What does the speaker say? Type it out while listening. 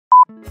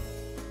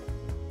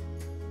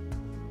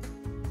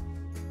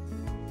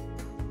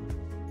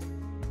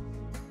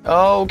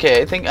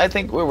Okay, I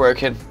think we're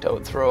working.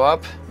 Don't throw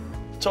up.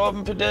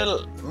 Torben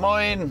Padil,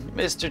 moin,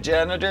 Mr.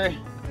 Janitor.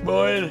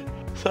 Moin.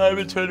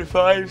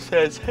 Simon25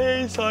 says,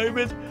 hey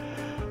Simon,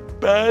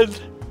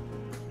 band.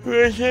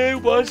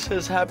 What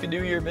says Happy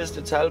New Year,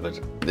 Mr.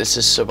 Talbot. This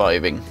is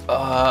surviving.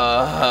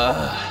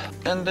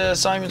 And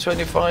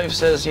Simon25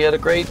 says he had a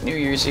great New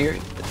Year's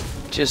Eve.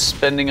 Just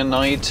spending a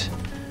night,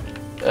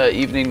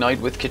 evening night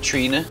with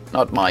Katrina.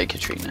 Not my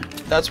Katrina.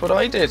 That's what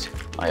I did.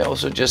 I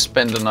also just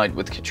spent a night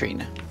with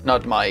Katrina.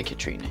 Not my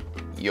Katrina.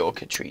 Your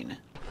Katrina.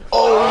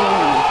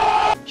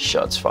 Oh!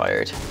 Shots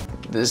fired.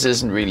 This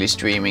isn't really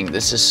streaming.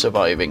 This is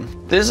surviving.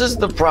 This is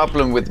the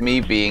problem with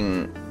me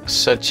being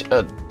such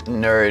a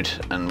nerd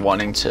and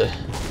wanting to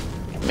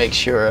make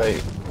sure I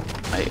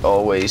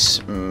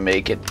always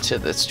make it to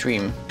the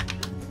stream,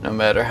 no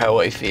matter how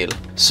I feel.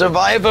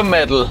 Survivor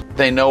medal.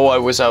 They know I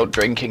was out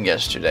drinking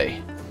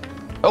yesterday.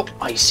 Oh,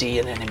 I see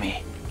an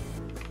enemy.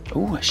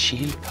 Oh, a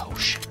shield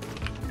potion.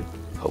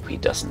 Hope he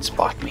doesn't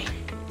spot me.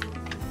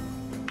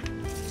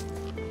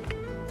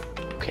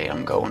 Okay,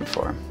 I'm going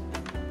for him.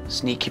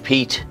 Sneaky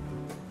Pete.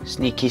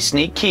 Sneaky,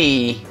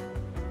 sneaky.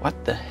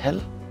 What the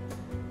hell?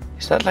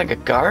 Is that like a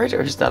guard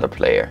or is that a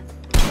player?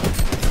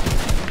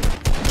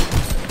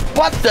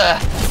 What the?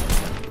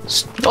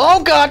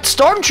 Oh god,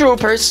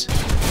 stormtroopers!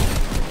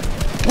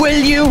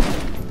 Will you?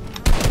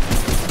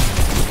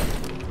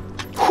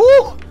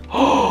 Whew!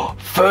 Oh,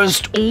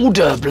 first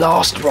order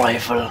blast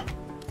rifle.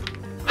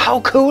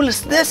 How cool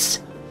is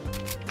this?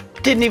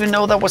 Didn't even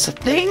know that was a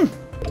thing.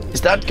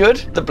 Is that good?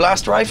 The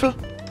blast rifle?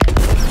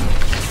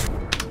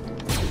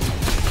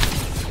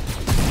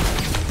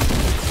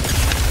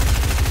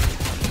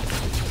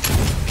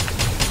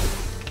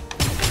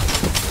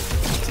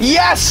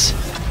 Yes!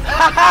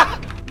 Haha!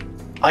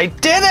 I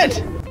did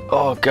it!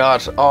 Oh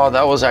god, oh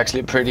that was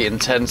actually pretty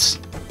intense.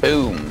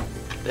 Boom.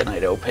 Then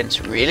it opens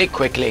really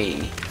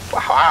quickly.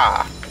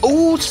 Waha!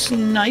 Oh,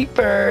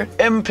 sniper!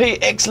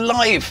 MPX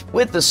Live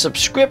with the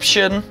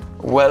subscription.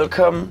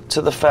 Welcome to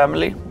the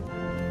family.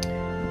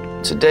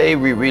 Today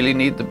we really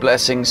need the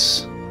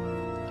blessings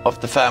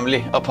of the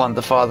family upon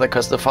the father,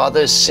 because the father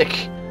is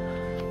sick.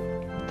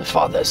 The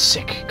father is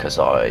sick because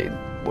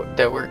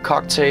there were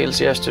cocktails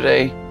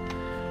yesterday.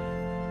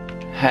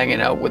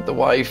 Hanging out with the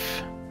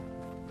wife,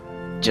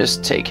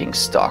 just taking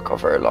stock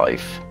of her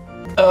life.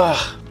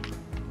 Ugh.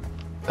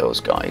 Those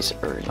guys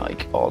are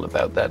like all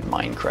about that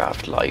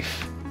Minecraft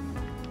life.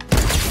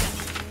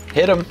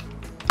 Hit him.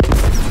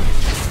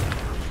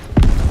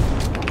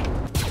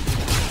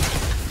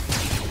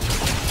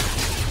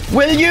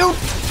 Will you?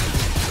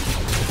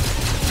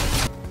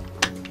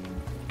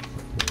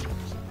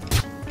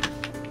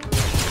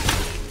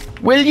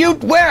 Will you?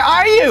 Where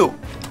are you?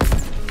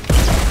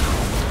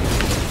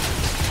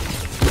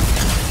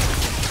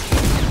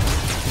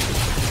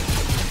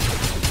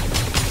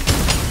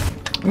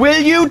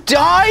 Will you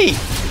die?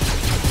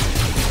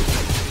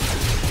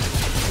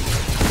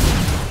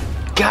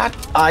 God,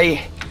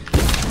 I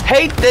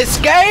hate this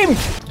game.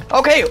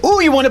 Okay,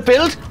 ooh, you want to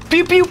build?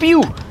 Pew, pew,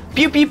 pew.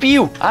 Pew, pew,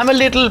 pew. I'm a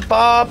little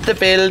Bob the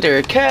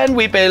Builder. Can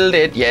we build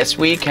it? Yes,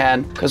 we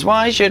can. Because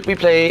why should we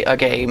play a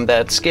game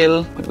that's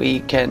skill when we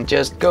can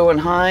just go and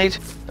hide?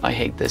 I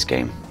hate this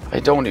game. I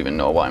don't even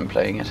know why I'm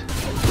playing it.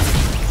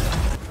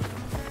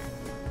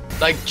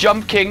 Like,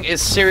 Jump King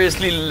is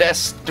seriously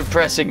less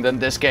depressing than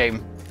this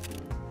game.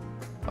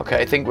 Okay,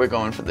 I think we're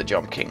going for the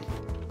Jump King.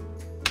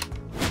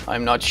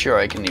 I'm not sure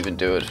I can even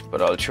do it,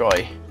 but I'll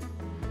try.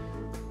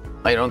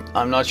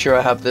 I'm not sure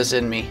I have this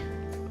in me.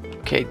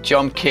 Okay,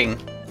 Jump King.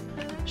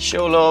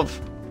 Show love,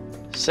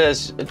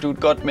 says du er et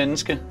godt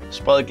menneske.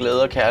 Spred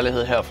glæde og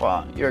kærlighed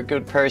herfra. You're a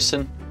good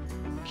person.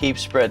 Keep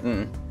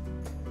spreading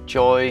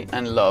joy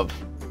and love.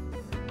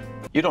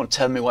 You don't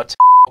tell me what to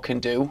can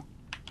do.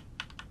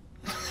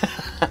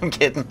 I'm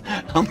kidding.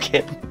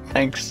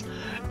 Thanks.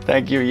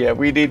 Thank you. Yeah,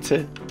 we need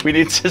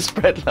to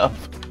spread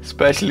love,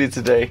 especially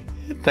today.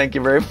 Thank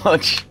you very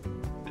much.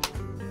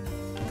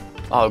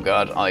 Oh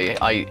God,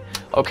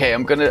 okay,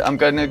 I'm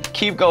gonna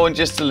keep going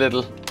just a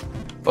little,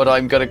 but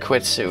I'm gonna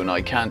quit soon.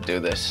 I can't do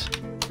this.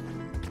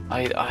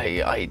 I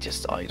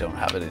don't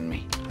have it in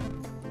me.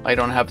 I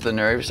don't have the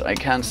nerves. I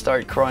can't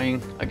start crying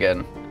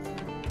again.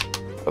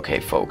 Okay,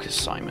 focus,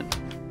 Simon.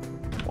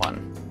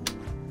 1,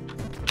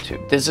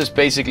 2. This is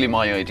basically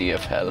my idea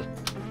of hell.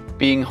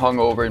 Being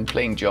hungover and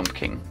playing Jump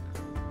King.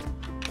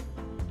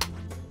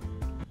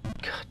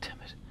 God damn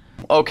it.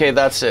 Okay,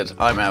 that's it.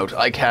 I'm out.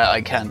 I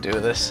can't do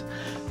this.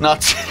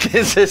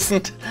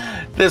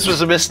 This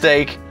was a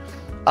mistake.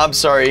 I'm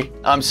sorry.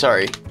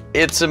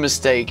 It's a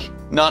mistake.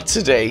 Not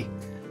today.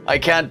 I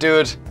can't do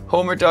it.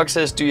 Homer Duck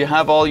says, do you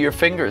have all your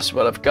fingers?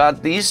 Well, I've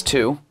got these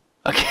two.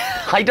 Okay.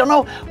 I don't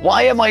know.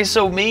 Why am I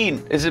so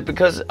mean? Is it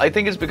because... I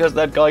think it's because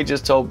that guy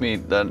just told me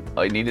that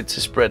I needed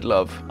to spread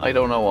love. I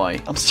don't know why.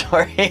 I'm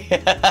sorry.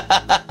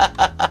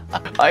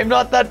 I'm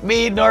not that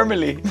mean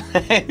normally.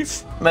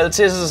 Thanks.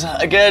 Meltis,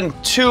 again,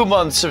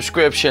 2-month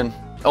subscription.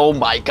 Oh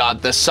my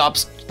God, the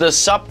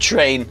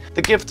subtrain.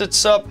 The gifted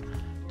sub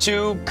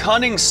to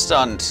Cunning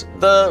Stunt.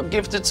 The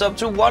gifted sub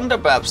to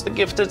Wonderbabs. The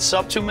gifted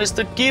sub to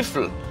Mr.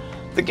 Giffel.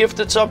 The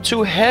gifted's up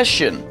to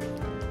Hessian.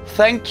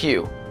 Thank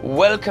you.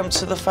 Welcome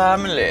to the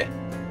family.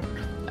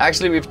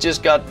 Actually, we've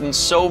just gotten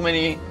so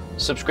many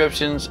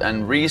subscriptions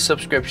and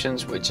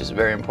resubscriptions, which is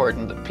very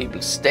important that people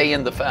stay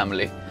in the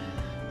family,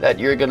 that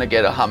you're gonna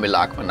get a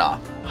Hamalakmana.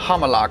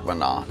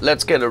 Hamalakmana.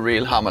 Let's get a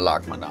real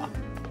Hamalakmana.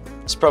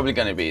 It's probably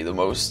gonna be the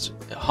most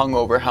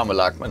hungover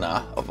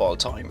Hamalakmana of all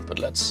time, but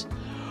let's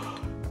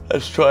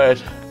try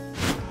it.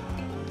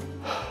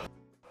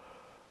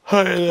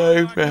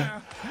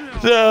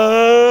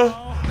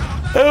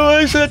 It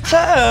was a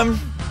time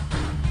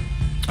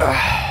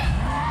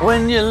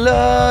when you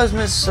lost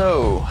me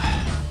so.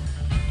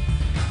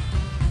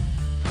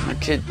 I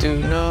could do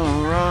no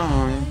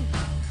wrong.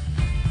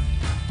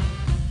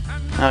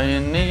 Now you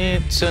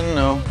need to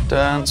know,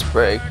 dance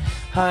break.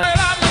 I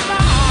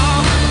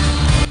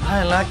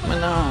like me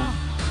now.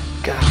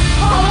 God.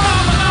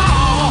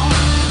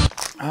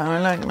 I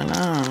like me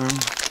now.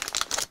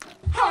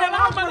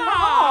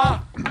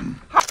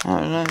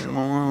 I like me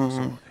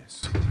now.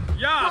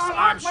 Yes,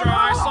 I'm sure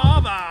I saw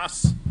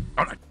this.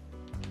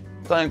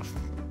 Thanks.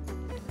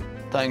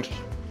 Thanks.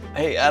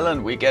 Hey,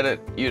 Alan, we get it.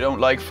 You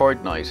don't like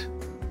Fortnite.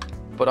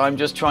 But I'm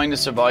just trying to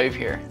survive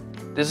here.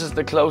 This is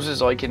the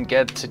closest I can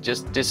get to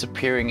just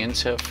disappearing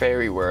into a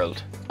fairy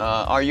world.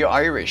 Are you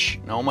Irish?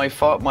 No, my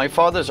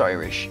father's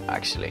Irish,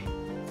 actually.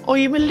 Oh,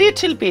 I'm a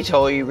little bit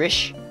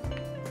Irish.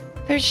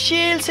 There's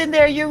shells in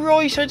there, you're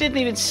right. I didn't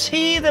even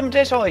see them,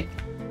 did I?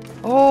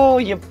 Oh,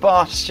 you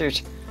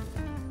bastard.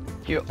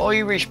 You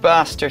Irish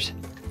bastard.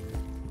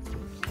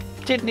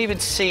 Didn't even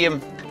see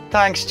him.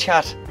 Thanks,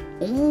 chat.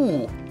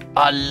 Ooh,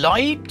 a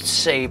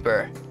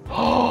lightsaber.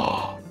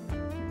 Oh,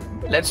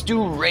 let's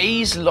do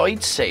Ray's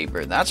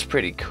lightsaber. That's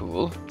pretty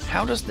cool.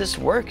 How does this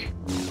work?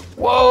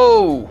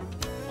 Whoa.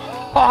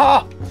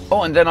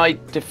 Oh, and then I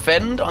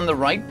defend on the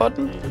right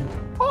button.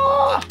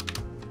 Ah.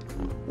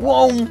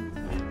 Whoa.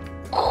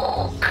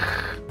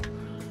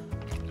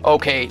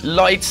 Okay,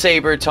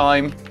 lightsaber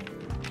time.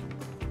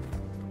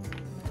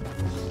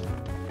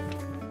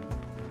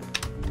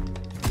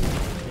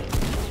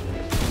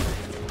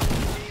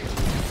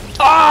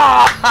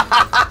 Ah!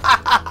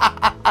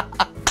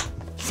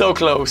 So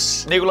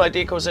close. Nikolai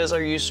Deco says,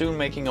 are you soon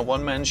making a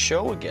one-man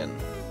show again?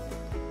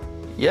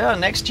 Yeah,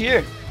 next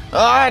year.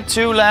 Ah,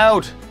 too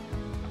loud.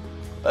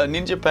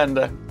 Ninja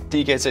Panda.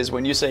 DK says,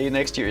 when you say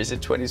next year, is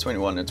it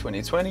 2021 and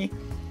 2020?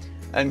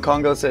 And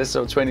Congo says,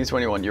 so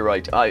 2021, you're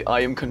right. I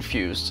am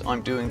confused.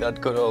 I'm doing that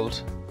good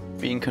old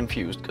being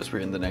confused because we're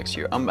in the next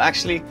year. I'm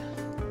actually,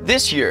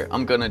 this year,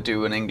 I'm gonna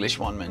do an English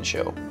one-man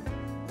show.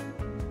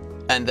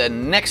 And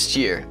then next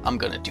year, I'm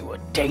gonna do a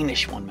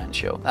Danish one-man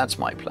show. That's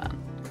my plan.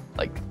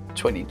 Like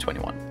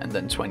 2021. And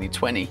then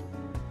 2020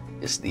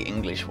 is the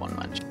English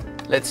one-man show.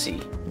 Let's see.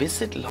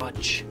 Visit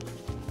Lodge.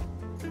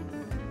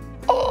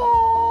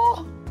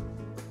 Oh!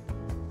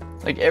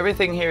 Like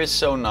everything here is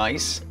so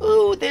nice.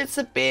 Oh, there's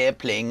a bear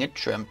playing a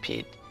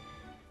trumpet.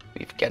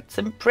 We've got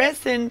some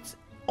presents.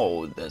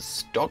 Oh, the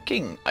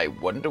stocking. I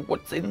wonder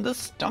what's in the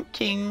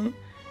stocking.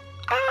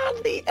 Ah,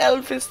 the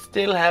elf is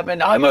still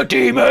having. I'm a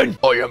demon.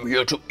 I am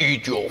here to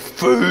eat your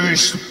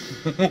face.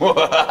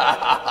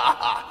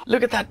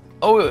 Look at that.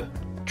 Oh,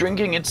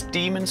 drinking its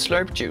demon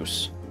slurp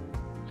juice.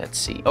 Let's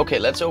see. Okay,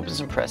 let's open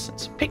some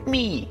presents. Pick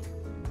me.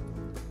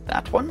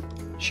 That one?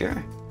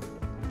 Sure.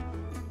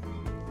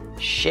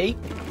 Shake.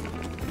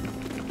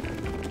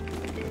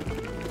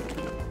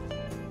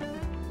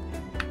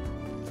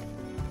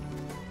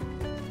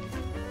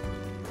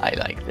 I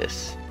like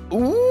this.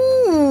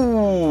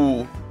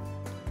 Ooh.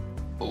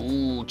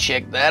 Ooh,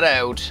 check that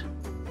out.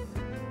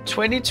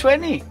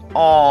 2020.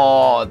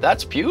 Oh,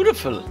 that's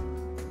beautiful.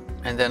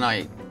 And then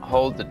I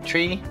hold the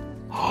tree.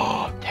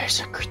 Oh,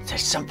 there's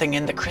something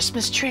in the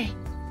Christmas tree.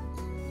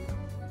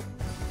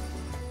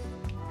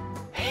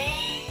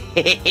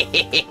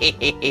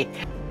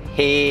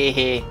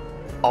 Hey,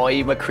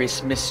 I'm a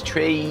Christmas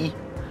tree.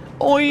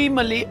 I'm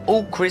a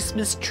little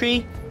Christmas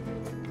tree.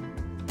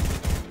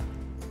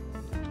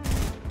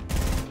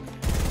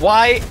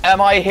 Why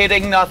am I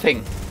hitting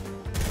nothing?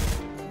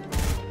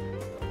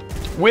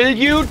 Will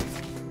you?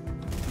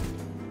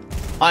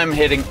 I'm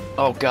hitting.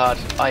 Oh God,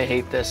 I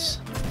hate this.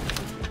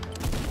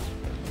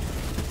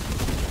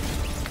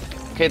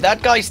 Okay,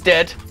 that guy's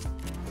dead.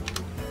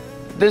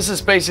 This is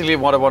basically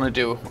what I want to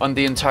do on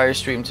the entire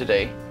stream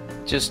today.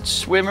 Just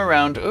swim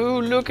around. Oh,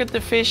 look at the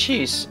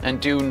fishies and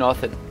do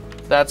nothing.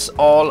 That's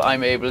all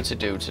I'm able to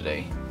do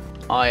today.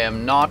 I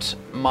am not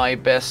my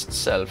best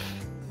self.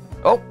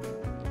 Oh,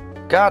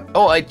 God.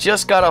 Oh, I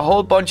just got a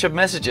whole bunch of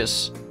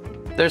messages.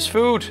 There's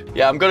food.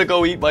 Yeah, I'm gonna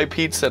go eat my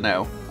pizza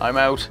now. I'm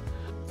out.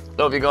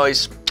 Love you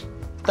guys.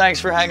 Thanks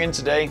for hanging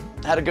today.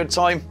 Had a good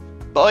time.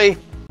 Bye.